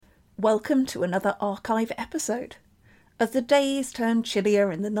Welcome to another archive episode. As the days turn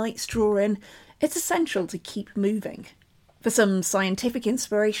chillier and the nights draw in, it's essential to keep moving. For some scientific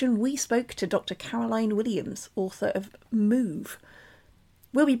inspiration, we spoke to Dr. Caroline Williams, author of Move.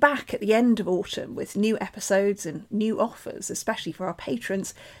 We'll be back at the end of autumn with new episodes and new offers, especially for our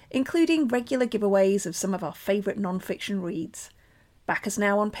patrons, including regular giveaways of some of our favourite non-fiction reads. Back us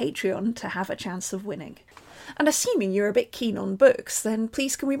now on Patreon to have a chance of winning. And assuming you're a bit keen on books, then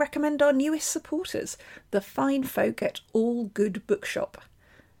please can we recommend our newest supporters, the fine folk at All Good Bookshop.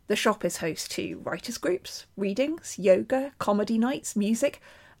 The shop is host to writers' groups, readings, yoga, comedy nights, music,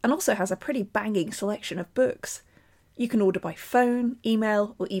 and also has a pretty banging selection of books. You can order by phone,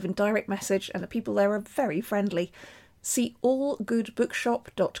 email, or even direct message, and the people there are very friendly. See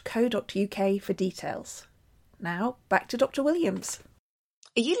allgoodbookshop.co.uk for details. Now, back to Dr. Williams.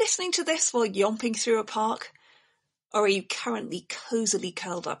 Are you listening to this while yomping through a park? Or are you currently cosily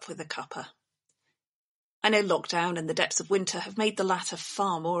curled up with a cuppa? I know lockdown and the depths of winter have made the latter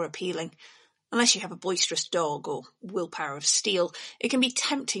far more appealing. Unless you have a boisterous dog or willpower of steel, it can be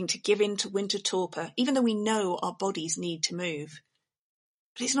tempting to give in to winter torpor, even though we know our bodies need to move.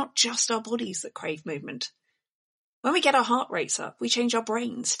 But it's not just our bodies that crave movement. When we get our heart rates up, we change our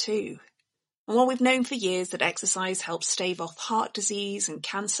brains too. And while we've known for years that exercise helps stave off heart disease and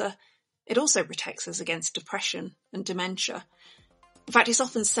cancer, it also protects us against depression and dementia. In fact, it's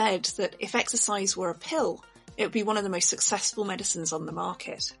often said that if exercise were a pill, it would be one of the most successful medicines on the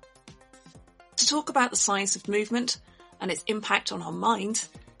market. To talk about the science of movement and its impact on our minds,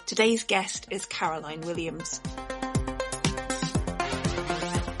 today's guest is Caroline Williams.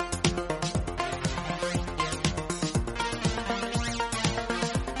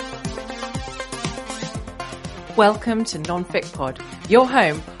 Welcome to Non-Fic Pod, your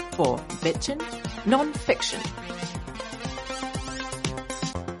home for bitchin' non-fiction.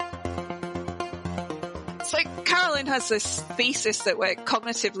 So Caroline has this thesis that we're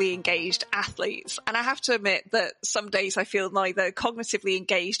cognitively engaged athletes, and I have to admit that some days I feel neither cognitively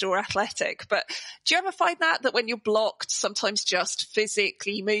engaged or athletic, but do you ever find that when you're blocked, sometimes just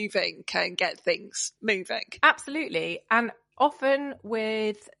physically moving can get things moving? Absolutely, and often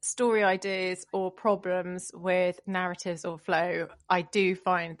with story ideas or problems with narratives or flow, I do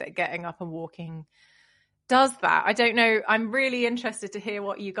find that getting up and walking does that. I don't know. I'm really interested to hear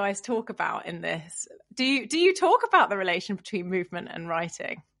what you guys talk about in this. Do you talk about the relation between movement and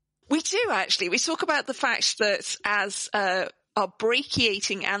writing? We do, actually. We talk about the fact that as our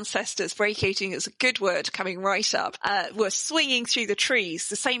brachiating ancestors, brachiating is a good word coming right up, were swinging through the trees,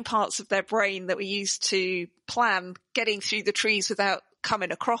 the same parts of their brain that we used to plan getting through the trees without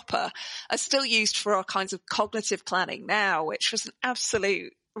coming a cropper are still used for our kinds of cognitive planning now, which was an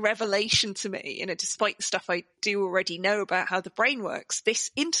absolute revelation to me. Despite the stuff I do already know about how the brain works,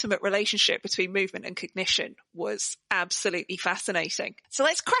 this intimate relationship between movement and cognition was absolutely fascinating. So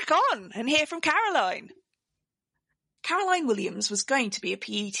let's crack on and hear from Caroline. Caroline Williams was going to be a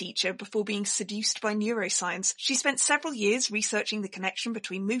PE teacher before being seduced by neuroscience. She spent several years researching the connection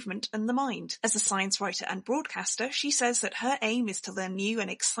between movement and the mind. As a science writer and broadcaster, she says that her aim is to learn new and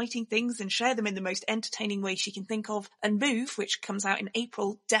exciting things and share them in the most entertaining way she can think of, and Move, which comes out in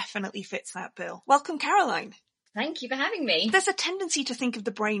April, definitely fits that bill. Welcome, Caroline. Thank you for having me. There's a tendency to think of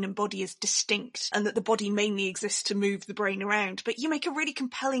the brain and body as distinct and that the body mainly exists to move the brain around, but you make a really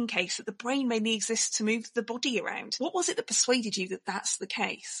compelling case that the brain mainly exists to move the body around. What was it that persuaded you that that's the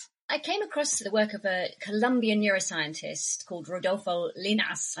case? I came across the work of a Colombian neuroscientist called Rodolfo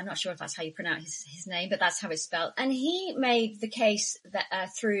Llinás. I'm not sure if that's how you pronounce his name, but that's how it's spelled. And he made the case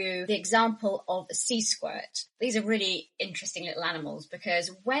that through the example of a sea squirt. These are really interesting little animals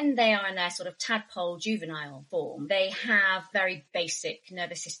because when they are in their sort of tadpole juvenile form, they have very basic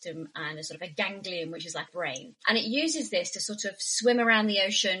nervous system and a sort of a ganglion, which is like brain. And it uses this to sort of swim around the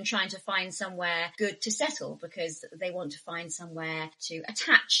ocean, trying to find somewhere good to settle because they want to find somewhere to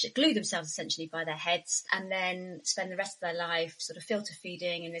attach, glue themselves essentially by their heads, and then spend the rest of their life sort of filter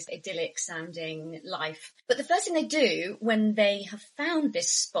feeding in this idyllic sounding life. But the first thing they do when they have found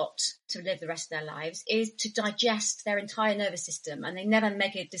this spot to live the rest of their lives is to digest their entire nervous system, and they never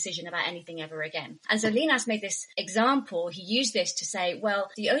make a decision about anything ever again. And so Llinás made this example. He used this to say,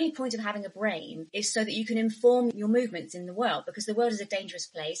 well, the only point of having a brain is so that you can inform your movements in the world, because the world is a dangerous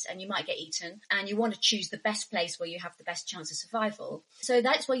place and you might get eaten, and you want to choose the best place where you have the best chance of survival. So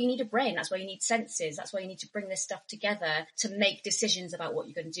that's why you need a brain. That's why you need senses. That's why you need to bring this stuff together to make decisions about what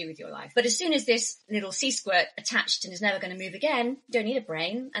you're going to do with your life. But as soon as this little sea squirt attached and is never going to move again, you don't need a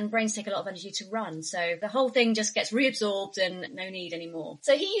brain, and brains take take a lot of energy to run. So the whole thing just gets reabsorbed and no need anymore.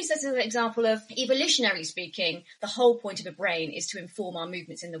 So he used this as an example of, evolutionarily speaking, the whole point of a brain is to inform our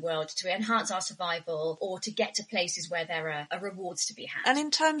movements in the world, to enhance our survival, or to get to places where there are rewards to be had. And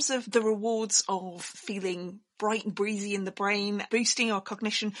in terms of the rewards of feeling bright and breezy in the brain, boosting our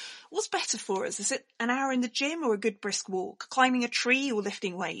cognition, what's better for us? Is it an hour in the gym or a good brisk walk? Climbing a tree or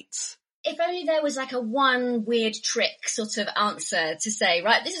lifting weights? If only there was like a one weird trick sort of answer to say,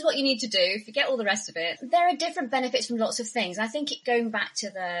 right, this is what you need to do, forget all the rest of it. There are different benefits from lots of things. I think going back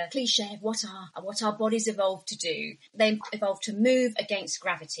to the cliche of what our bodies evolved to do, they evolved to move against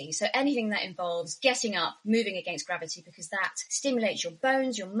gravity. So anything that involves getting up, moving against gravity, because that stimulates your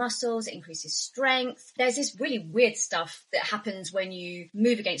bones, your muscles, it increases strength. There's this really weird stuff that happens when you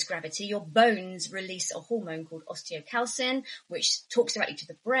move against gravity. Your bones release a hormone called osteocalcin, which talks directly to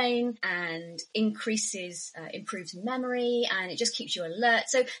the brain and improves memory, and it just keeps you alert.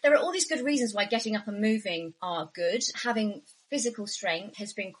 So there are all these good reasons why getting up and moving are good. Having physical strength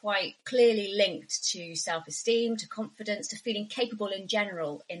has been quite clearly linked to self-esteem, to confidence, to feeling capable in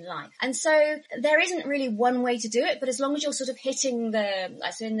general in life. And so there isn't really one way to do it, but as long as you're sort of hitting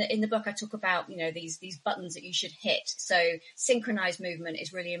so in the book I talk about, these buttons that you should hit. So synchronized movement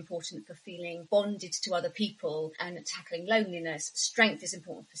is really important for feeling bonded to other people and tackling loneliness. Strength is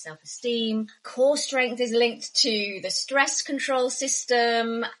important for self-esteem. Core strength is linked to the stress control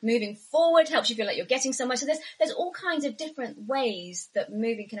system. Moving forward helps you feel like you're getting somewhere. So there's all kinds of different ways that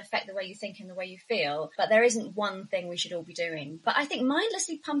moving can affect the way you think and the way you feel, but there isn't one thing we should all be doing. But I think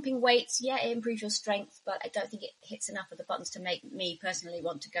mindlessly pumping weights, it improves your strength, but I don't think it hits enough of the buttons to make me personally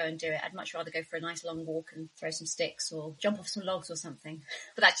want to go and do it. I'd much rather go for a nice long walk and throw some sticks or jump off some logs or something.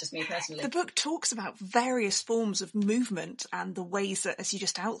 But that's just me personally. The book talks about various forms of movement and the ways that, as you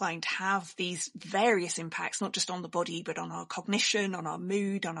just outlined, have these various impacts, not just on the body, but on our cognition, on our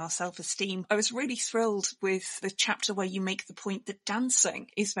mood, on our self-esteem. I was really thrilled with the chapter where you make the point that dancing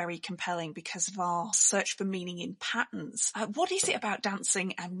is very compelling because of our search for meaning in patterns. What is it about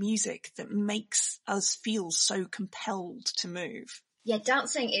dancing and music that makes us feel so compelled to move? Yeah,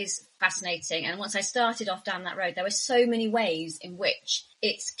 dancing is fascinating. And once I started off down that road, there were so many ways in which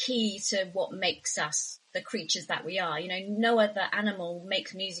it's key to what makes us the creatures that we are. No other animal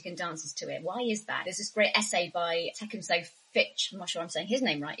makes music and dances to it. Why is that? There's this great essay by Tecumseh Fitch, I'm not sure I'm saying his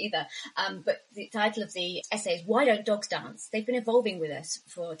name right either, but the title of the essay is Why Don't Dogs Dance? They've been evolving with us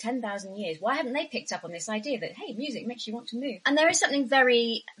for 10,000 years. Why haven't they picked up on this idea that, hey, music makes you want to move? And there is something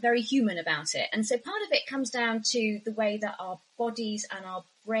very, very human about it. And so part of it comes down to the way that our bodies and our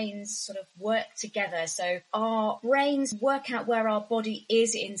brains sort of work together. So our brains work out where our body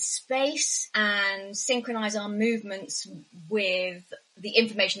is in space and synchronize our movements with the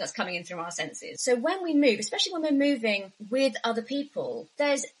information that's coming in through our senses. So when we move, especially when we're moving with other people,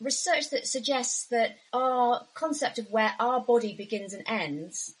 there's research that suggests that our concept of where our body begins and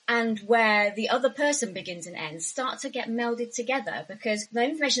ends and where the other person begins and ends start to get melded together, because the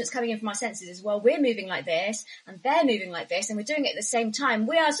information that's coming in from our senses is, well, we're moving like this and they're moving like this and we're doing it at the same time.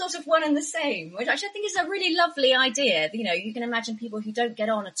 We are sort of one and the same, which I think is a really lovely idea. You can imagine people who don't get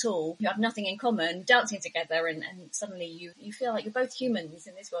on at all, who have nothing in common, dancing together, and suddenly you feel like you're both humans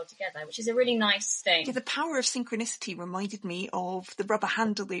in this world together, which is a really nice thing. Yeah, the power of synchronicity reminded me of the rubber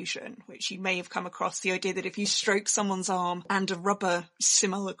hand illusion, which you may have come across, the idea that if you stroke someone's arm and a rubber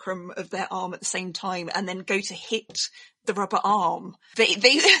simulacrum of their arm at the same time and then go to hit the rubber arm,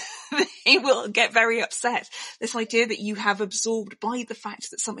 they will get very upset. This idea that you have absorbed by the fact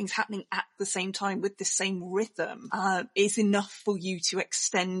that something's happening at the same time with the same rhythm is enough for you to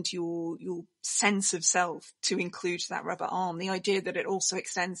extend your sense of self to include that rubber arm. The idea that it also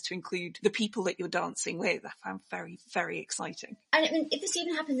extends to include the people that you're dancing with, I found very, very exciting. And I mean, if this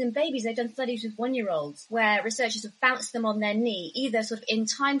even happens in babies, they've done studies with 1-year-olds where researchers have bounced them on their knee, either sort of in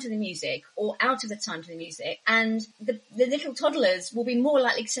time to the music or out of the time to the music. And the little toddlers will be more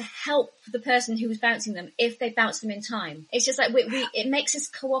likely to help the person who was bouncing them if they bounce them in time. It's just like it makes us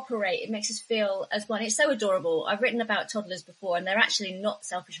cooperate. It makes us feel as one. It's so adorable. I've written about toddlers before, and they're actually not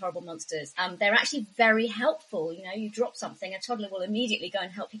selfish, horrible monsters. They're actually very helpful. You drop something, a toddler will immediately go and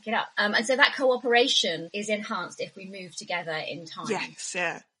help pick it up. And so that cooperation is enhanced if we move together in time. Yes,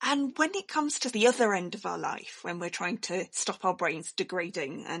 yeah. And when it comes to the other end of our life, when we're trying to stop our brains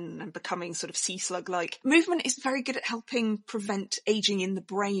degrading and becoming sort of sea slug-like, movement is very good at helping prevent aging in the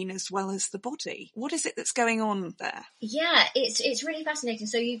brain as well as the body. What is it that's going on there? Yeah, it's really fascinating.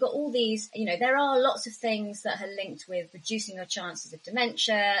 So you've got all these, there are lots of things that are linked with reducing your chances of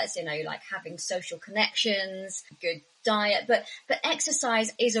dementia, like having social connections, good diet, but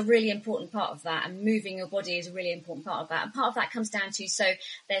exercise is a really important part of that, and moving your body is a really important part of that. And part of that comes down to, so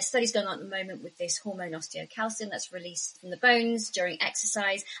there's studies going on at the moment with this hormone osteocalcin that's released from the bones during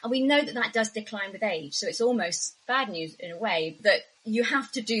exercise, and we know that does decline with age. So it's almost bad news in a way that you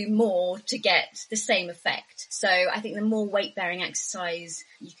have to do more to get the same effect. So I think the more weight-bearing exercise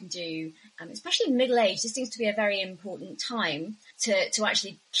you can do, especially in middle age, this seems to be a very important time to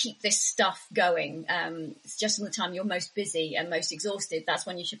actually keep this stuff going. It's just in the time you're most busy and most exhausted, that's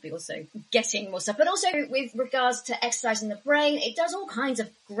when you should be also getting more stuff. But also with regards to exercising the brain, it does all kinds of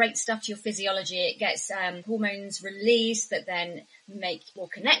great stuff to your physiology. It gets hormones released that then make more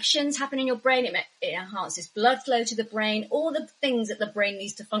connections happen in your brain. It enhances blood flow to the brain. All the things that the brain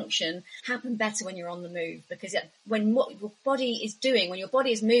needs to function happen better when you're on the move, because when what your body is doing, when your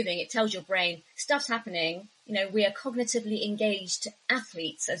body is moving, it tells your brain stuff's happening. You know, we are cognitively engaged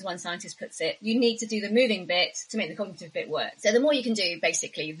athletes, as one scientist puts it. You need to do the moving bit to make the cognitive bit work. So the more you can do,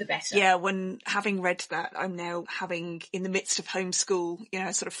 basically, the better. Yeah, when having read that, I'm now having, in the midst of homeschool,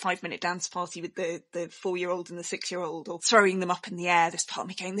 a sort of 5-minute dance party with the 4-year-old and the 6-year-old, or throwing them up in the air. This part of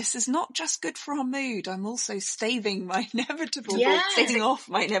me going, this is not just good for our mood. I'm also staving off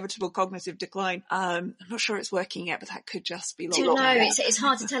my inevitable cognitive decline. I'm not sure it's working yet, but that could just be long. No, it's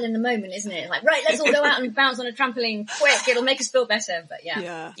hard to tell in the moment, isn't it? Like, right, let's all go out and bounce on a trampoline quick, it'll make us feel better. But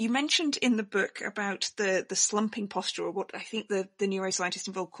yeah. You mentioned in the book about the slumping posture, or what I think the neuroscientist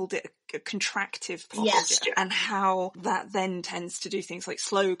involved called it a contractive posture, and how that then tends to do things like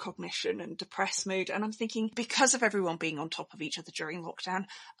slow cognition and depress mood. And I'm thinking, because of everyone being on top of each other during lockdown,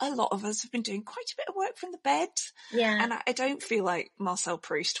 a lot of us have been doing quite a bit of work from the bed. Yeah. And I don't feel like Marcel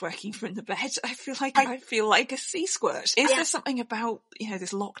Proust working from the bed. I feel like a sea squirt. Is there something about,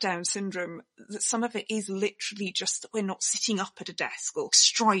 this lockdown syndrome that some of it is literally just that we're not sitting up at a desk or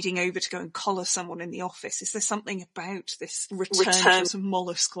striding over to go and collar someone in the office? Is there something about this return to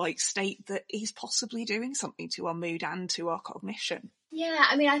mollusk-like state that is possibly doing something to our mood and to our cognition? Yeah,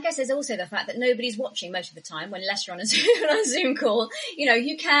 I mean, I guess there's also the fact that nobody's watching most of the time, unless you're on a Zoom call.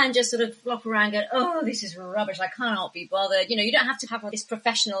 You can just sort of flop around and go, oh, this is rubbish, I cannot be bothered. You don't have to have this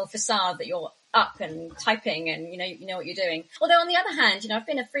professional facade that you're up and typing and you know what you're doing. Although on the other hand, I've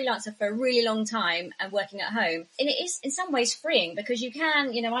been a freelancer for a really long time and working at home, and it is in some ways freeing, because you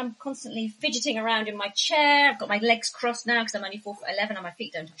can, I'm constantly fidgeting around in my chair. I've got my legs crossed now because I'm only 4'11" and my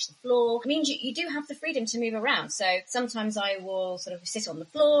feet don't touch the floor. It means you do have the freedom to move around. So sometimes I will sort of sit on the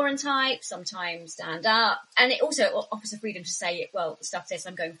floor and type, sometimes stand up, and it also offers the freedom to say, well, stuff says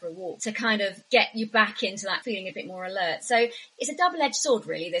I'm going for a walk, to kind of get you back into that feeling a bit more alert. So it's a double-edged sword,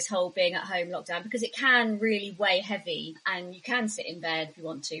 really, this whole being at home lockdown, because it can really weigh heavy and you can sit in bed if you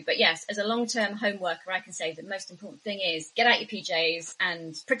want to. But yes, as a long-term home worker, I can say the most important thing is get out your PJs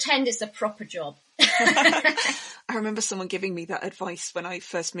and pretend it's a proper job. I remember someone giving me that advice when I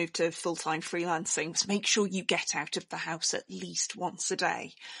first moved to full-time freelancing, was make sure you get out of the house at least once a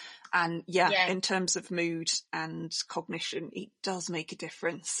day. And in terms of mood and cognition, it does make a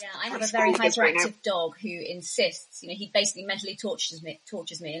difference. Yeah, I have a very hyperactive dog who insists, he basically mentally tortures me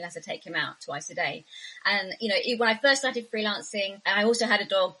unless I take him out twice a day. And, when I first started freelancing, I also had a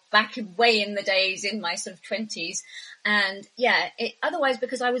dog back way in the days in my sort of 20s. And otherwise,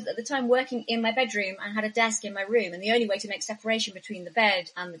 because I was at the time working in my bedroom and had a desk in my room, and the only way to make separation between the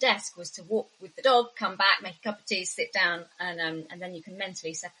bed and the desk was to walk with the dog, come back, make a cup of tea, sit down, and then you can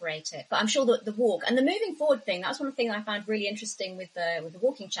mentally separate it. But I'm sure that the walk and the moving forward thing, that's one of the things I found really interesting with the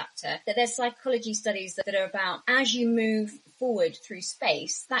walking chapter, that there's psychology studies that are about, as you move forward through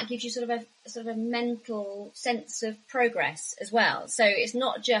space, that gives you sort of a mental sense of progress as well. So it's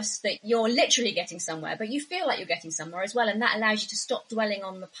not just that you're literally getting somewhere, but you feel like you're getting somewhere as well, and that allows you to stop dwelling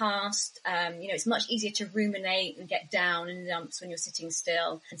on the past. It's much easier to ruminate and get down in the dumps when you're sitting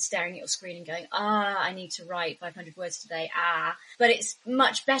still and staring at your screen and going, I need to write 500 words today, but it's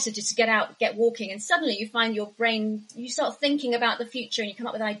much better just to get out, get walking, and suddenly you find your brain, you start thinking about the future and you come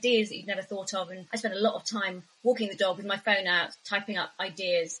up with ideas that you've never thought of. And I spend a lot of time walking the dog with my phone out, typing up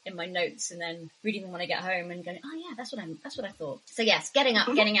ideas in my notes, and then reading them when I get home and going, that's what I thought. So yes, getting up,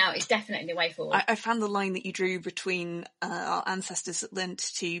 getting out is definitely the way forward. I found the line that you drew between our ancestors that learned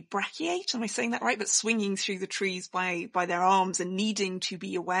to brachiate, am I saying that right? But swinging through the trees by their arms and needing to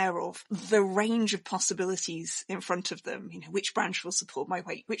be aware of the range of possibilities in front of them. Which branch will support my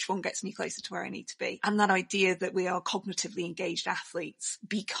weight? Which one gets me closer to where I need to be? And that idea that we are cognitively engaged athletes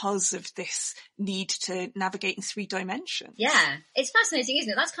because of this need to navigate in 3 dimensions. Yeah, it's fascinating,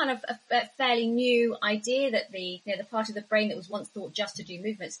 isn't it? That's kind of a fairly new idea, that the part of the brain that was once thought just to do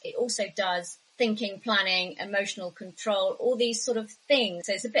movements, it also does thinking, planning, emotional control, all these sort of things.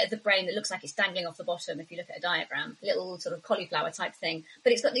 So it's a bit of the brain that looks like it's dangling off the bottom if you look at a diagram, a little sort of cauliflower type thing.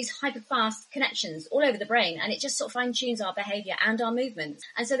 But it's got these hyper-fast connections all over the brain, and it just sort of fine-tunes our behaviour and our movements.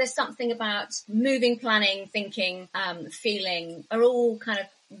 And so there's something about moving, planning, thinking, feeling are all kind of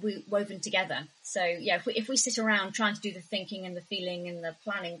woven together. So yeah, if we sit around trying to do the thinking and the feeling and the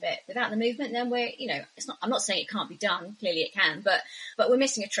planning bit without the movement, then we're, I'm not saying it can't be done. Clearly it can, but we're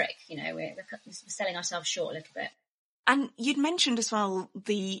missing a trick. We're selling ourselves short a little bit. And you'd mentioned as well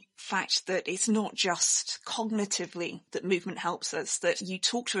the fact that it's not just cognitively that movement helps us, that you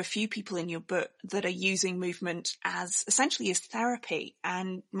talk to a few people in your book that are using movement as essentially as therapy.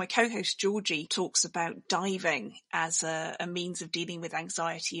 And my co-host Georgie talks about diving as a means of dealing with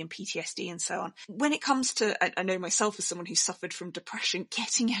anxiety and PTSD and so on. When it comes to, I know myself as someone who suffered from depression,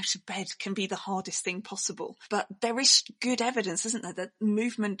 getting out of bed can be the hardest thing possible. But there is good evidence, isn't there, that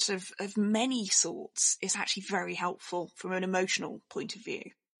movement of many sorts is actually very helpful from an emotional point of view.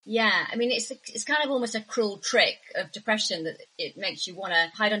 Yeah, I mean, it's kind of almost a cruel trick of depression that it makes you want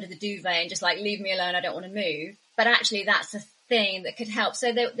to hide under the duvet and just like, leave me alone, I don't want to move. But actually that's a thing that could help.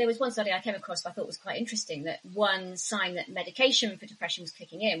 So there was one study I came across that I thought was quite interesting, that one sign that medication for depression was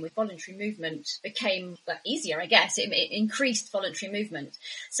kicking in with voluntary movement became easier, I guess. It increased voluntary movement.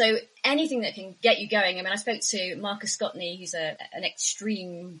 So anything that can get you going. I mean, I spoke to Marcus Scotney, who's an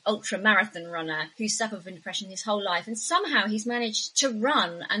extreme ultra marathon runner who suffered from depression his whole life, and somehow he's managed to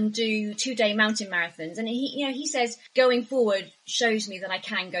run and do 2-day mountain marathons. And he says going forward shows me that I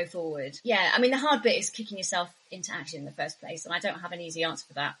can go forward. Yeah, I mean, the hard bit is kicking yourself into action in the first place, and I don't have an easy answer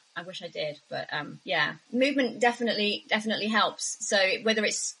for that. I wish I did, but yeah, movement definitely helps. So whether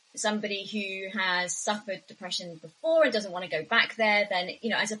it's somebody who has suffered depression before and doesn't want to go back there, then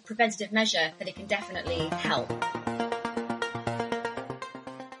as a preventative measure, that it can definitely help.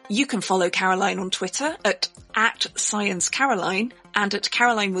 You can follow Caroline on Twitter at ScienceCaroline and at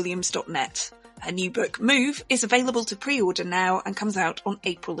carolinewilliams.net. Her new book, Move, is available to pre-order now and comes out on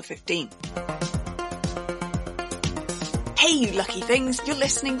April the 15th. Hey you lucky things, you're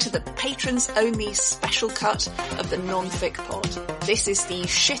listening to the patrons only special cut of the Non-Fic Pod. This is the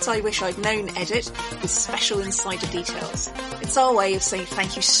Shit I Wish I'd Known edit with special insider details. It's our way of saying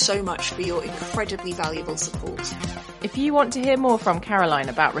thank you so much for your incredibly valuable support. If you want to hear more from Caroline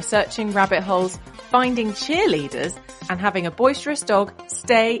about researching rabbit holes, finding cheerleaders and having a boisterous dog,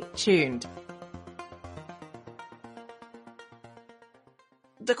 stay tuned.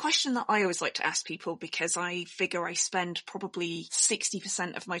 The question that I always like to ask people, because I figure I spend probably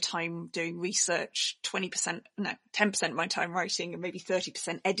 60% of my time doing research, 10% of my time writing, and maybe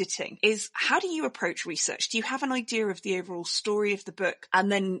 30% editing, is how do you approach research? Do you have an idea of the overall story of the book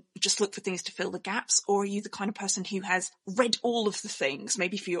and then just look for things to fill the gaps? Or are you the kind of person who has read all of the things,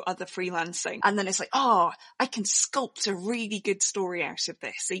 maybe for your other freelancing, and then it's like, I can sculpt a really good story out of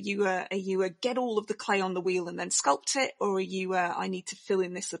this? Are you a get all of the clay on the wheel and then sculpt it? Or are you I need to fill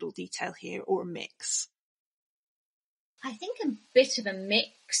in this little detail here, or a mix? I think a bit of a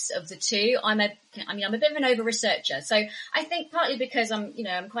mix of the two. I'm a bit of an over-researcher. So I think partly because I'm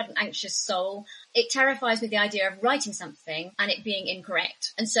quite an anxious soul, it terrifies me the idea of writing something and it being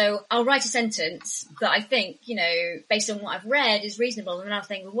incorrect. And so I'll write a sentence that I think, based on what I've read is reasonable. And then I'll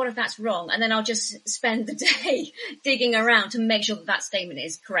think, well, what if that's wrong? And then I'll just spend the day digging around to make sure that statement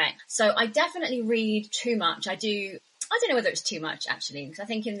is correct. So I definitely read too much. I don't know whether it's too much, actually, because I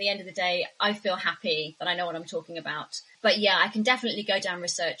think in the end of the day, I feel happy that I know what I'm talking about. But yeah, I can definitely go down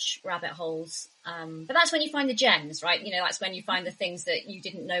research rabbit holes. But that's when you find the gems, right? That's when you find the things that you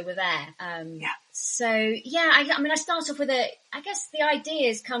didn't know were there. Yeah. So yeah, I start off with I guess the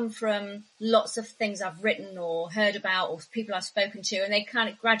ideas come from lots of things I've written or heard about or people I've spoken to, and they kind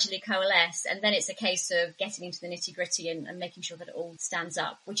of gradually coalesce. And then it's a case of getting into the nitty gritty and making sure that it all stands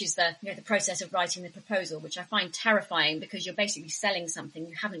up, which is the process of writing the proposal, which I find terrifying because you're basically selling something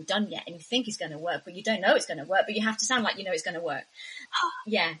you haven't done yet and you think is going to work, but you don't know it's going to work, but you have to sound like it's going to work.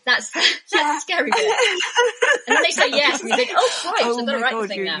 Yeah, that's the scary bit. And then they say yes, and you think, Christ, I've got to write the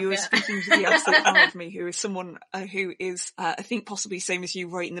thing now. You're speaking to the absolute heart of me, who is someone who is, I think possibly same as you,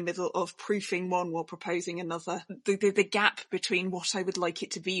 right in the middle of proofing one while proposing another. The gap between what I would like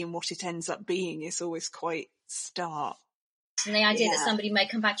it to be and what it ends up being is always quite stark. And the idea that somebody may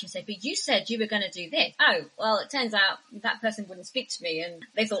come back to you and say, but you said you were going to do this. Oh, well, it turns out that person wouldn't speak to me and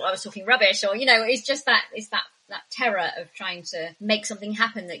they thought I was talking rubbish, or, it's just that terror of trying to make something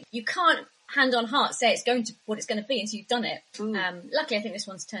happen that you can't hand on heart say what it's going to be until you've done it. Luckily, I think this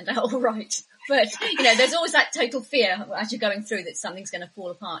one's turned out all right. But, there's always that total fear as you're going through that something's going to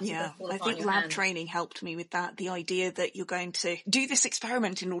fall apart. Yeah, I think lab training helped me with that. The idea that you're going to do this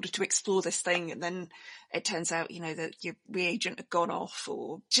experiment in order to explore this thing, and then it turns out, that your reagent had gone off,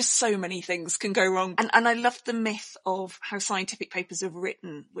 or just so many things can go wrong. And I love the myth of how scientific papers are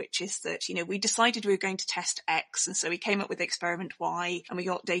written, which is that, we decided we were going to test X, and so we came up with experiment Y, and we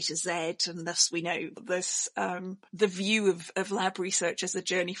got data Z, and thus we know this, the view of lab research as a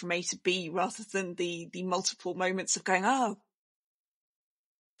journey from A to B, rather than the multiple moments of going, oh,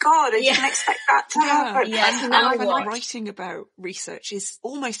 God, I didn't expect that to happen. Yeah, and writing about research is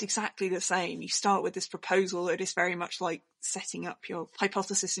almost exactly the same. You start with this proposal that is very much like setting up your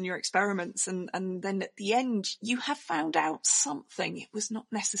hypothesis and your experiments, and then at the end you have found out something. It was not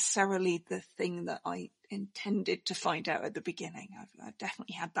necessarily the thing that I intended to find out at the beginning. I've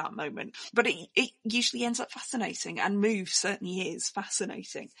definitely had that moment. But it usually ends up fascinating, and Move certainly is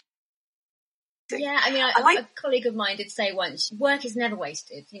fascinating. Yeah, I mean, a colleague of mine did say once, work is never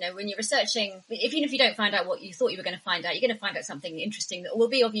wasted. When you're researching, even if you don't find out what you thought you were going to find out, you're going to find out something interesting that will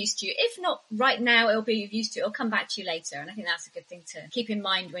be of use to you. If not right now, it'll be of use to you. It'll come back to you later. And I think that's a good thing to keep in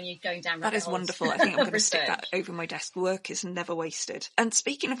mind when you're going down rabbit holes. That is wonderful. I think I'm going to stick that over my desk. Work is never wasted. And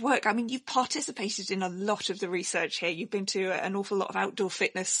speaking of work, I mean, you've participated in a lot of the research here. You've been to an awful lot of outdoor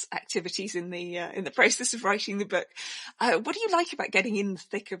fitness activities in the process of writing the book. What do you like about getting in the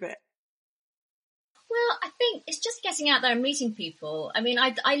thick of it? Well, I think it's just getting out there and meeting people. I mean,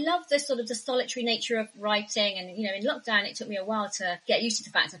 I love the solitary nature of writing, and, in lockdown it took me a while to get used to the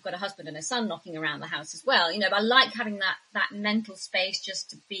fact I've got a husband and a son knocking around the house as well. But I like having that mental space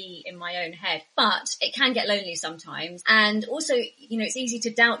just to be in my own head. But it can get lonely sometimes. And also, it's easy to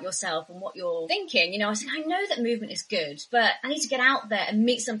doubt yourself and what you're thinking. I was like, I know that movement is good, but I need to get out there and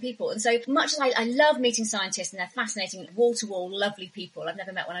meet some people. And so much as I love meeting scientists, and they're fascinating, wall-to-wall, lovely people, I've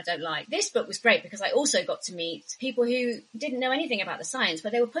never met one I don't like. This book was great because I also got to meet people who didn't know anything about the science,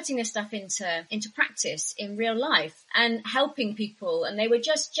 but they were putting this stuff into practice in real life and helping people. And they were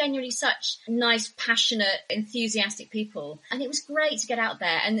just genuinely such nice, passionate, enthusiastic people. And it was great to get out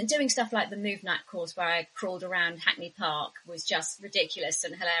there, and doing stuff like the MoveNat course where I crawled around Hackney Park was just ridiculous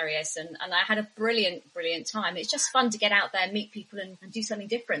and hilarious. And I had a brilliant, brilliant time. It's just fun to get out there, meet people, and do something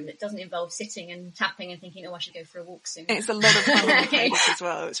different that doesn't involve sitting and tapping and thinking, oh, I should go for a walk soon. It's a lot of fun on the page as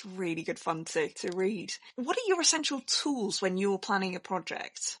well. It's really good fun to read. What are your essential tools when you're planning a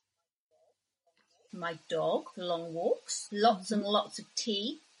project? My dog, long walks, lots and lots of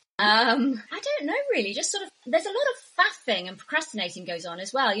tea. I don't know really, just there's a lot of faffing and procrastinating goes on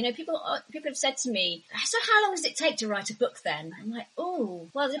as well. People have said to me, so how long does it take to write a book then? I'm like, oh,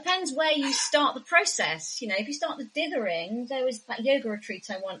 well, it depends where you start the process. If you start the dithering, there was that yoga retreat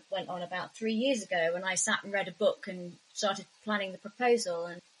I went on about 3 years ago, and I sat and read a book and started planning the proposal,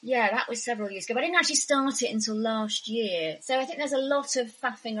 and yeah, that was several years ago, but I didn't actually start it until last year. So I think there's a lot of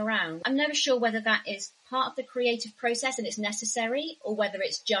faffing around. I'm never sure whether that is part of the creative process and it's necessary, or whether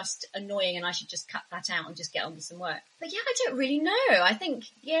it's just annoying and I should just cut that out and just get on with some work. But yeah, I don't really know. I think,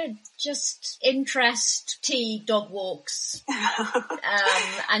 just interest, tea, dog walks,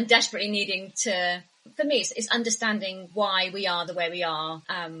 and desperately needing to... For me, it's understanding why we are the way we are,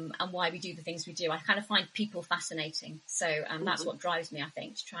 and why we do the things we do. I kind of find people fascinating. So that's what drives me, I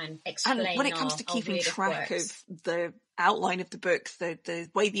think, to try and explain. And when it comes to keeping track of the outline of the book, the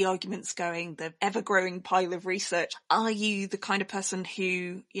way the argument's going, the ever-growing pile of research, are you the kind of person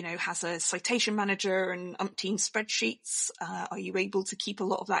who, has a citation manager and umpteen spreadsheets? Are you able to keep a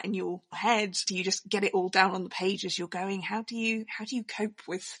lot of that in your head? Do you just get it all down on the page as you're going? How do you cope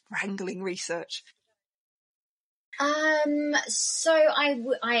with wrangling research? So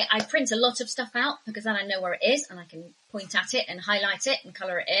I print a lot of stuff out because then I know where it is and I can point at it and highlight it and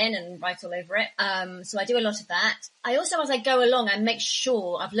colour it in and write all over it. So I do a lot of that. I also, as I go along, I make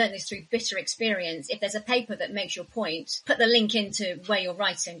sure, I've learned this through bitter experience, if there's a paper that makes your point, put the link into where you're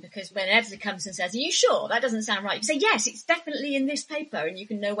writing, because when an editor comes and says, are you sure? That doesn't sound right. You say, yes, it's definitely in this paper, and you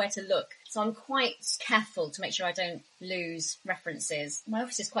can know where to look. So I'm quite careful to make sure I don't lose references. My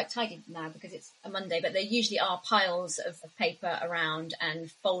office is quite tidy now because it's a Monday, but there usually are piles of paper around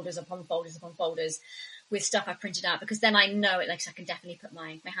and folders upon folders upon folders with stuff I've printed out, because then I know it, like I can definitely put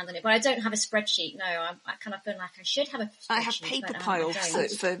my hand on it. But I don't have a spreadsheet. No, I kind of feel like I should have a spreadsheet. I have paper piles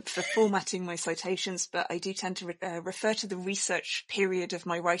for formatting my citations, but I do tend to refer to the research period of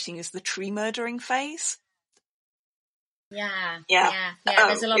my writing as the tree murdering phase. Yeah.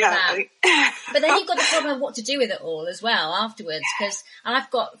 There's a lot of that. But then you've got the problem of what to do with it all as well afterwards, because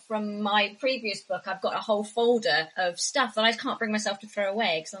I've got, from my previous book, I've got a whole folder of stuff that I can't bring myself to throw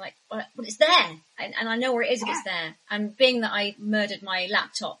away, because I'm like, well, it's there, and I know where it is if it's there. And being that I murdered my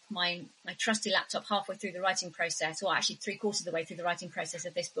laptop, my trusty laptop, halfway through the writing process, or actually 3/4 of the way through the writing process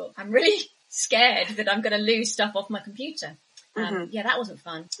of this book, I'm really scared that I'm going to lose stuff off my computer. Yeah, that wasn't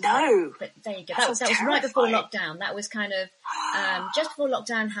fun. No. But there you go. That was right before lockdown. That was kind of just before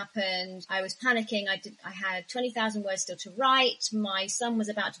lockdown happened. I was panicking. I had 20,000 words still to write. My son was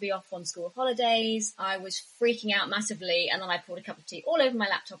about to be off on school holidays. I was freaking out massively, and then I poured a cup of tea all over my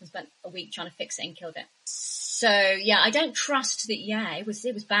laptop and spent a week trying to fix it and killed it. So yeah, I don't trust that. Yeah, it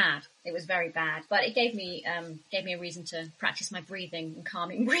was bad. It was very bad, but it gave me a reason to practice my breathing and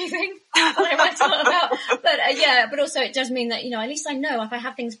calming breathing that I went on about. But but also it does mean that, at least I know if I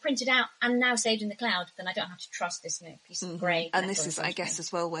have things printed out and now saved in the cloud, then I don't have to trust this piece of grey. And this is, I guess,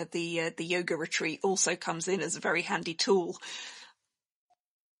 as well, where the yoga retreat also comes in as a very handy tool.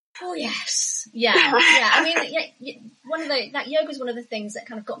 Oh yes, yeah. I mean, yoga is one of the things that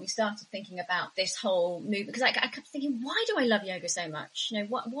kind of got me started thinking about this whole movement, because I kept thinking, why do I love yoga so much?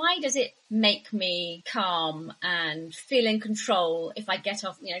 Why does it make me calm and feel in control if I get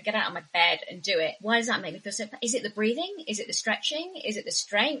out of my bed and do it? Why does that make me feel so? Is it the breathing? Is it the stretching? Is it the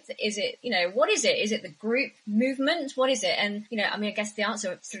strength? Is it what is it? Is it the group movement? What is it? And I guess the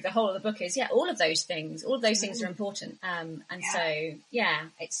answer through the whole of the book is all of those things. All of those things are important. So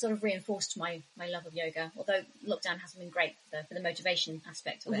it's sort of reinforced my love of yoga, although lockdown hasn't been great for the motivation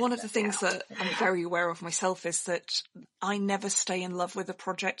aspect of it. One of the things that I'm very aware of myself is that I never stay in love with a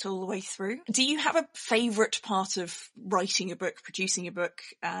project all the way through. Do you have a favourite part of writing a book, producing a book,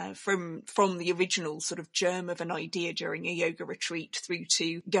 from the original sort of germ of an idea during a yoga retreat through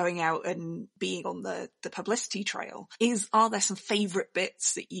to going out and being on the publicity trail? Are there some favourite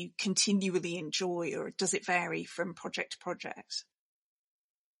bits that you continually enjoy, or does it vary from project to project?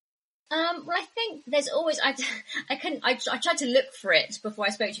 Well, I think there's always, I tried to look for it before I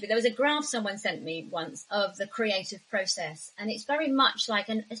spoke to you, but there was a graph someone sent me once of the creative process, and it's very much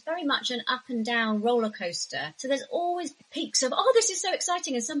an up and down roller coaster. So there's always peaks of, this is so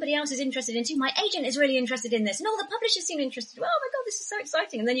exciting, and somebody else is interested in too. My agent is really interested in this, and all the publishers seem interested. Oh my God, this is so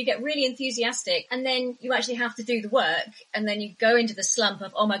exciting. And then you get really enthusiastic, and then you actually have to do the work, and then you go into the slump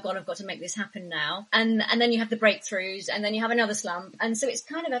of, oh my God, I've got to make this happen now. And then you have the breakthroughs, and then you have another slump. And so it's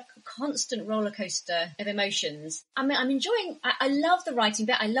kind of a constant roller coaster of emotions. I mean, I'm enjoying, I love the writing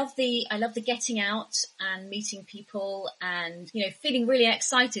bit. I love the getting out and meeting people and, feeling really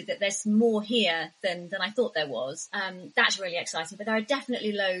excited that there's more here than I thought there was. That's really exciting. But there are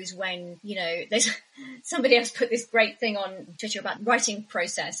definitely lows when, there's somebody else put this great thing on Twitter about writing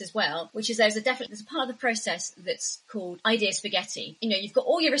process as well, which is there's a part of the process that's called idea spaghetti. You've got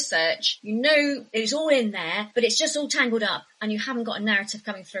all your research, it's all in there, but it's just all tangled up and you haven't got a narrative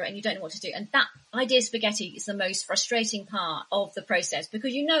coming through and you don't know what to do. And that idea spaghetti is the most frustrating part of the process,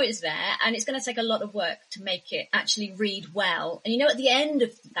 because it's there and it's going to take a lot of work to make it actually read well. And at the end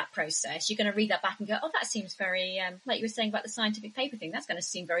of that process, you're going to read that back and go, that seems very, like you were saying about the scientific paper thing, that's going to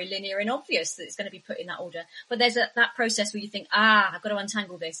seem very linear and obvious that it's going to be put in that order. But there's that process where you think, I've got to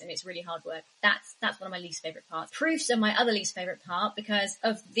untangle this, and it's really hard work. That's one of my least favourite parts. Proofs are my other least favourite part, because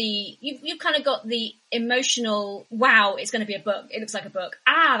of you've kind of got the emotional, wow, it's going to be a book. It looks like a book.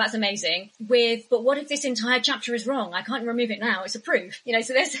 That's amazing. But what if this entire chapter is wrong? I can't remove it now. It's a proof.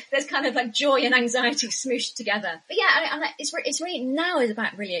 So there's kind of like joy and anxiety smooshed together. But yeah, it's really, now is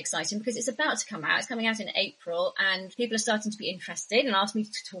about really exciting because it's about to come out. It's coming out in April and people are starting to be interested and ask me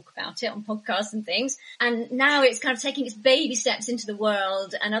to talk about it on podcasts and things. And now it's kind of taking its baby steps into the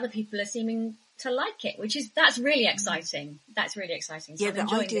world and other people are seeming to like it, that's really exciting. That's really exciting. So yeah, the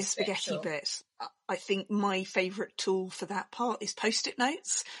idea spaghetti bit. I think my favourite tool for that part is Post-it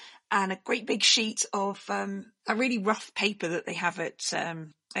notes and a great big sheet of a really rough paper that they have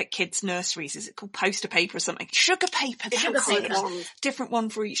at kids' nurseries. Is it called poster paper or something? Sugar paper. Different one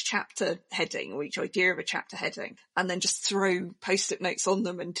for each chapter heading or each idea of a chapter heading, and then just throw Post-it notes on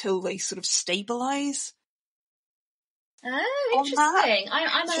them until they sort of stabilise. Oh, interesting.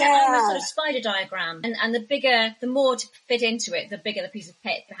 I'm a sort of spider diagram, and the more to fit into it, the bigger the piece of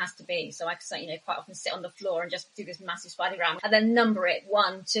paper has to be. So I quite often sit on the floor and just do this massive spider diagram, and then number it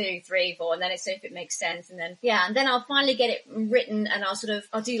 1, 2, 3, 4, and then it's see if it makes sense, and then I'll finally get it written, and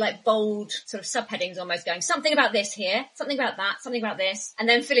I'll do like bold sort of subheadings, almost going something about this here, something about that, something about this, and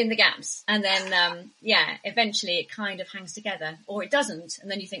then fill in the gaps, and then eventually it kind of hangs together, or it doesn't, and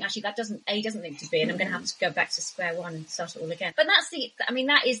then you think actually that doesn't link to B, and I'm going to have to go back to square one. start it all again. But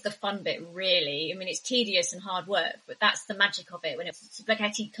that is the fun bit, really. I mean, it's tedious and hard work, but that's the magic of it when it's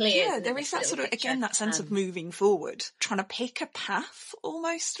spaghetti clears. Yeah, there is that sort of, again, that sense of moving forward, trying to pick a path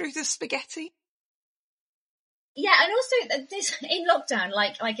almost through the spaghetti. Yeah, and also this in lockdown,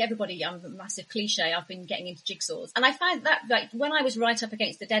 like everybody, I'm a massive cliche. I've been getting into jigsaws, and I find that like when I was right up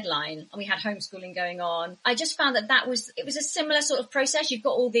against the deadline and we had homeschooling going on, I just found that it was a similar sort of process. You've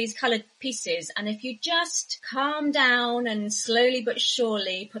got all these coloured pieces, and if you just calm down and slowly but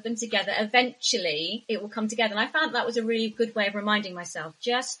surely put them together, eventually it will come together. And I found that was a really good way of reminding myself: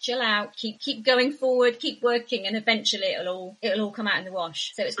 just chill out, keep going forward, keep working, and eventually it'll all come out in the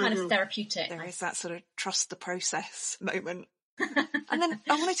wash. So it's kind of therapeutic. There is that sort of trust the process moment. And then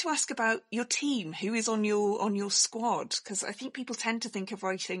I wanted to ask about your team. Who is on your squad? Because I think people tend to think of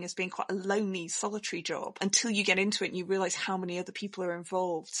writing as being quite a lonely, solitary job until you get into it and you realise how many other people are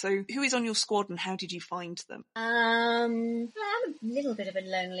involved. So who is on your squad and how did you find them? I'm a little bit of a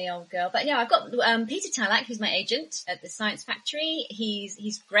lonely old girl, but yeah, I've got Peter Talak, who's my agent at the Science Factory.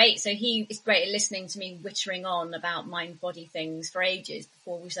 He's great. So he is great at listening to me wittering on about mind-body things for ages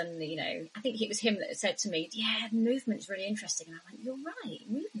before we suddenly, I think it was him that said to me, yeah, movement's really interesting. And I went, you're right,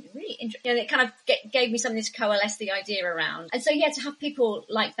 movement, really interesting. It kind of gave me something to coalesce the idea around. And so, yeah, to have people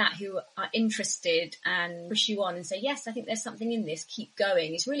like that who are interested and push you on and say, yes, I think there's something in this, keep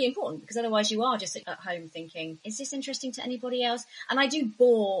going, is really important, because otherwise you are just at home thinking, is this interesting to anybody else? And I do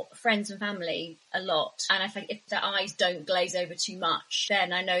bore friends and family a lot. And I think if their eyes don't glaze over too much,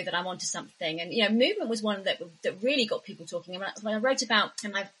 then I know that I'm onto something. And, movement was one that really got people talking about. When I wrote about,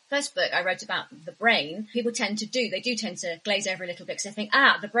 in my first book, I wrote about the brain. People tend to glaze over a little bit because they think,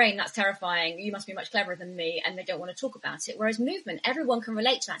 the brain, that's terrifying. You must be much cleverer than me. And they don't want to talk about it. Whereas movement, everyone can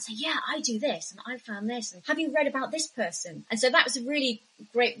relate to that and say, yeah, I do this and I found this. And have you read about this person? And so that was a really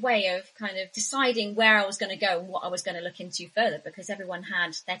great way of kind of deciding where I was going to go and what I was going to look into further, because everyone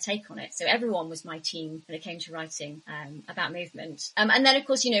had their take on it. So everyone was my team when it came to writing about movement. And then, of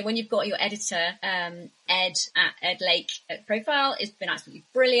course, when you've got your editor, Ed Lake at Profile, it's been absolutely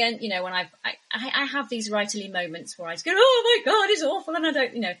brilliant. When I have these writerly moments where I just go, oh my God, it's awful. And I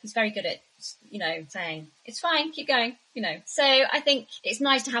don't, he's very good at, saying, it's fine, keep going, So I think it's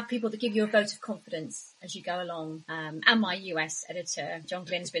nice to have people that give you a vote of confidence as you go along. And my US editor, John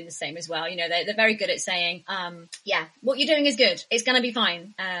Glynn's been the same as well. They're very good at saying, yeah, what you're doing is good. It's going to be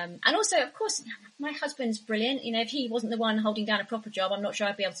fine. And also, of course, my husband's brilliant. If he wasn't the one holding down a proper job, I'm not sure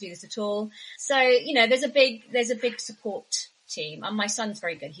I'd be able to do this at all. So, there's a big support team. And my son's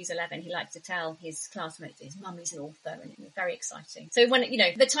very good. He's 11. He likes to tell his classmates his mum is an author, and it's very exciting. So when,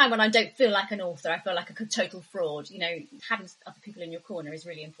 the time when I don't feel like an author, I feel like a total fraud, having other people in your corner is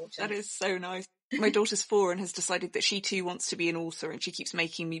really important. That is so nice. My daughter's 4 and has decided that she too wants to be an author, and she keeps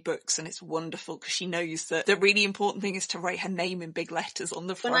making me books, and it's wonderful because she knows that the really important thing is to write her name in big letters on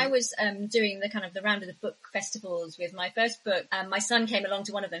the front. When I was doing the round of the book festivals with my first book, my son came along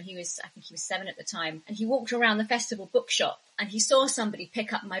to one of them. I think he was 7 at the time, and he walked around the festival bookshop and he saw somebody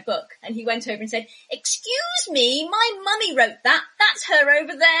pick up my book, and he went over and said, "Excuse me, my mummy wrote that. That's her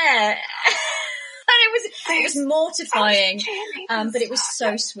over there." It was mortifying, but it was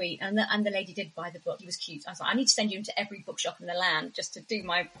so sweet. And the lady did buy the book. He was cute. I was like, I need to send you into every bookshop in the land just to do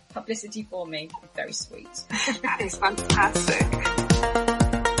my publicity for me. Very sweet. That is fantastic.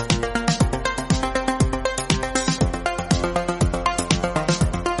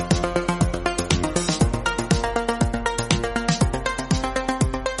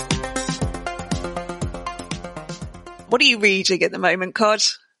 What are you reading at the moment, Cod?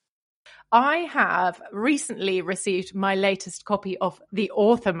 I have recently received my latest copy of The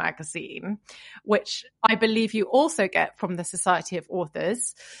Author magazine, which I believe you also get from the Society of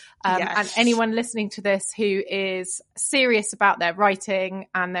Authors. Yes. And anyone listening to this who is serious about their writing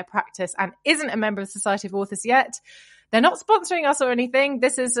and their practice and isn't a member of the Society of Authors yet, they're not sponsoring us or anything.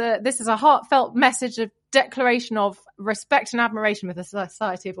 This is a heartfelt message of declaration of respect and admiration with the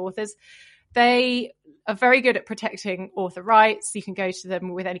Society of Authors. They are very good at protecting author rights. You can go to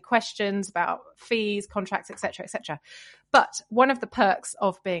them with any questions about fees, contracts, etc., etc. But one of the perks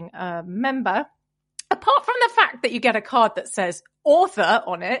of being a member, apart from the fact that you get a card that says author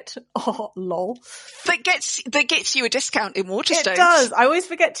on it, lol, that gets you a discount in Waterstones. It does. I always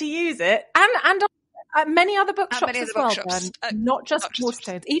forget to use it, and many other bookshops as well, not just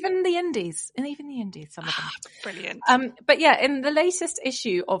Waterstones, even the indies, some of them. Brilliant. But yeah, in the latest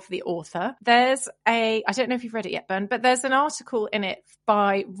issue of The Author, there's I don't know if you've read it yet, Ben, but there's an article in it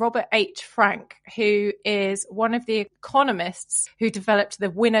by Robert H. Frank, who is one of the economists who developed the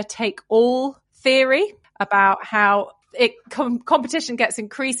winner-take-all theory about how competition gets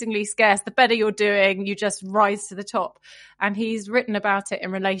increasingly scarce. The better you're doing, you just rise to the top. And he's written about it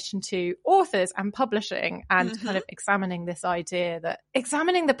in relation to authors and publishing, and kind of examining this idea that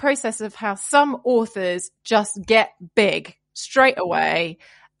examining the process of how some authors just get big straight away.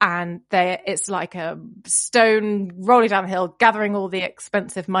 And it's like a stone rolling down the hill, gathering all the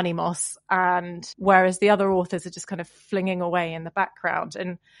expensive money moss. And whereas the other authors are just kind of flinging away in the background.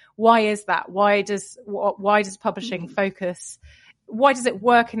 And why is that? Why does publishing focus? Why does it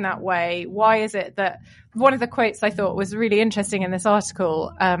work in that way? Why is it that one of the quotes I thought was really interesting in this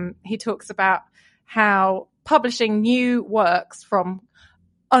article, he talks about how publishing new works from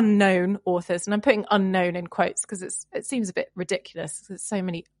unknown authors, and I'm putting unknown in quotes because it seems a bit ridiculous. There's so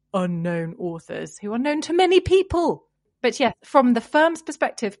many unknown authors who are known to many people. But yeah, from the firm's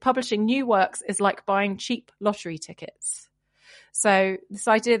perspective, publishing new works is like buying cheap lottery tickets. So this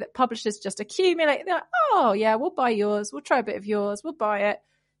idea that publishers just accumulate, they're like, oh yeah, we'll buy yours, we'll try a bit of yours, we'll buy it,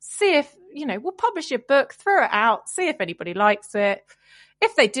 see if, we'll publish your book, throw it out, see if anybody likes it.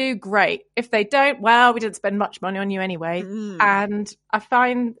 If they do, great. If they don't, well, we didn't spend much money on you anyway. And I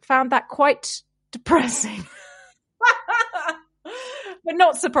found that quite depressing. But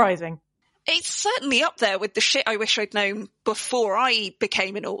not surprising. It's certainly up there with the shit I wish I'd known before I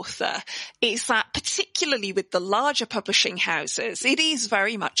became an author. Is that particularly with the larger publishing houses, it is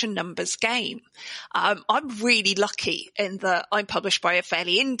very much a numbers game. I'm really lucky in that I'm published by a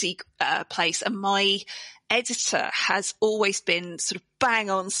fairly indie place, and my editor has always been sort of bang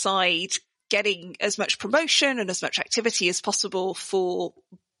on side, getting as much promotion and as much activity as possible for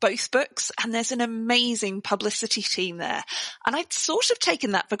both books. And there's an amazing publicity team there. And I'd sort of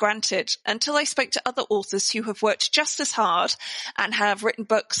taken that for granted until I spoke to other authors who have worked just as hard and have written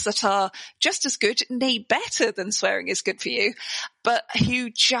books that are just as good, nay, better than Swearing is Good for You, but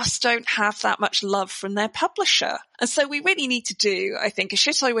who just don't have that much love from their publisher. And so we really need to do, I think, a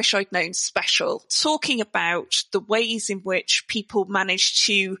Shit I Wish I'd Known special, talking about the ways in which people manage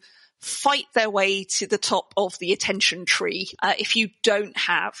to fight their way to the top of the attention tree if you don't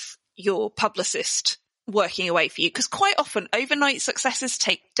have your publicist working away for you. Because quite often overnight successes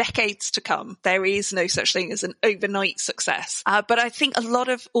take decades to come. There is no such thing as an overnight success. But I think a lot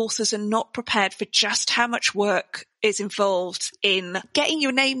of authors are not prepared for just how much work is involved in getting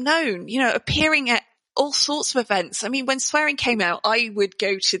your name known, appearing at all sorts of events. I mean, when Swearing came out, I would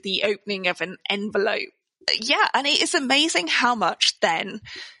go to the opening of an envelope. Yeah, and it is amazing how much then,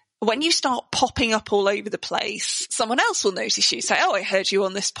 when you start popping up all over the place, someone else will notice you, say, oh, I heard you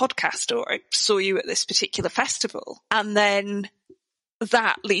on this podcast, or I saw you at this particular festival. And then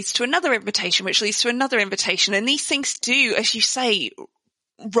that leads to another invitation, which leads to another invitation. And these things do, as you say,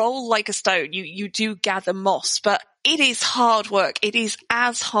 roll like a stone. You do gather moss, but it is hard work. It is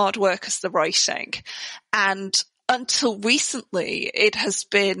as hard work as the writing. And until recently, it has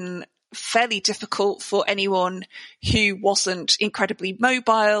been fairly difficult for anyone who wasn't incredibly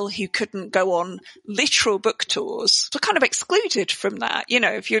mobile, who couldn't go on literal book tours, so kind of excluded from that.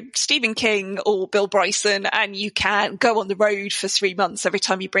 If you're Stephen King or Bill Bryson and you can go on the road for 3 months every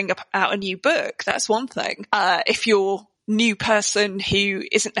time you bring out a new book, that's one thing. If you're new person who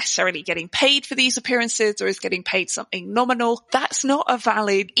isn't necessarily getting paid for these appearances or is getting paid something nominal, that's not a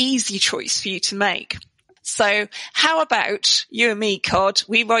valid, easy choice for you to make. So how about you and me, Cod?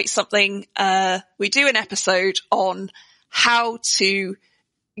 We write something, we do an episode on how to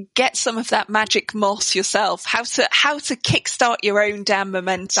get some of that magic moss yourself, how to kickstart your own damn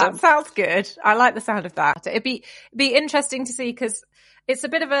momentum. That sounds good. I like the sound of that. It'd be interesting to see, because it's a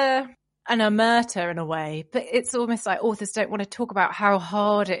bit of an omerta in a way, but it's almost like authors don't want to talk about how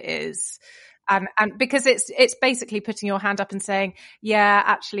hard it is. And because it's basically putting your hand up and saying, yeah,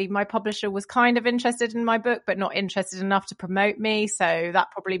 actually my publisher was kind of interested in my book, but not interested enough to promote me. So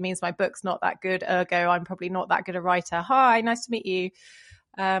that probably means my book's not that good. Ergo, I'm probably not that good a writer. Hi, nice to meet you.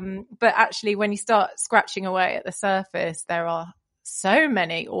 But actually, when you start scratching away at the surface, there are so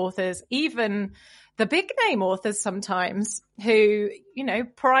many authors, even the big name authors sometimes, who,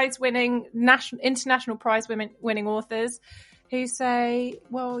 prize-winning, international prize-winning authors, who say,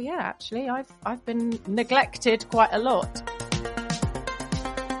 well, yeah, actually, I've been neglected quite a lot.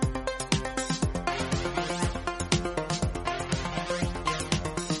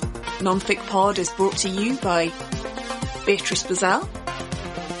 Nonfic Pod is brought to you by Beatrice Bazell,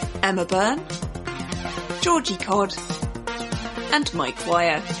 Emma Byrne, Georgie Cod, and Mike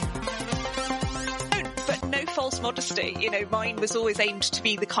Wire. But no false modesty. Mine was always aimed to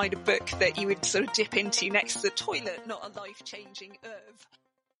be the kind of book that you would sort of dip into next to the toilet, not a life-changing oeuvre.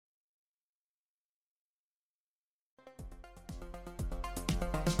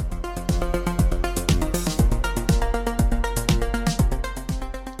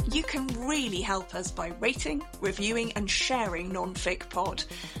 You can really help us by rating, reviewing and sharing Non-Fic Pod.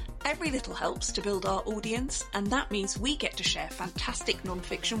 Every little helps to build our audience, and that means we get to share fantastic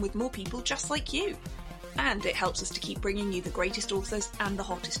non-fiction with more people just like you. And it helps us to keep bringing you the greatest authors and the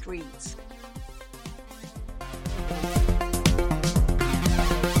hottest reads.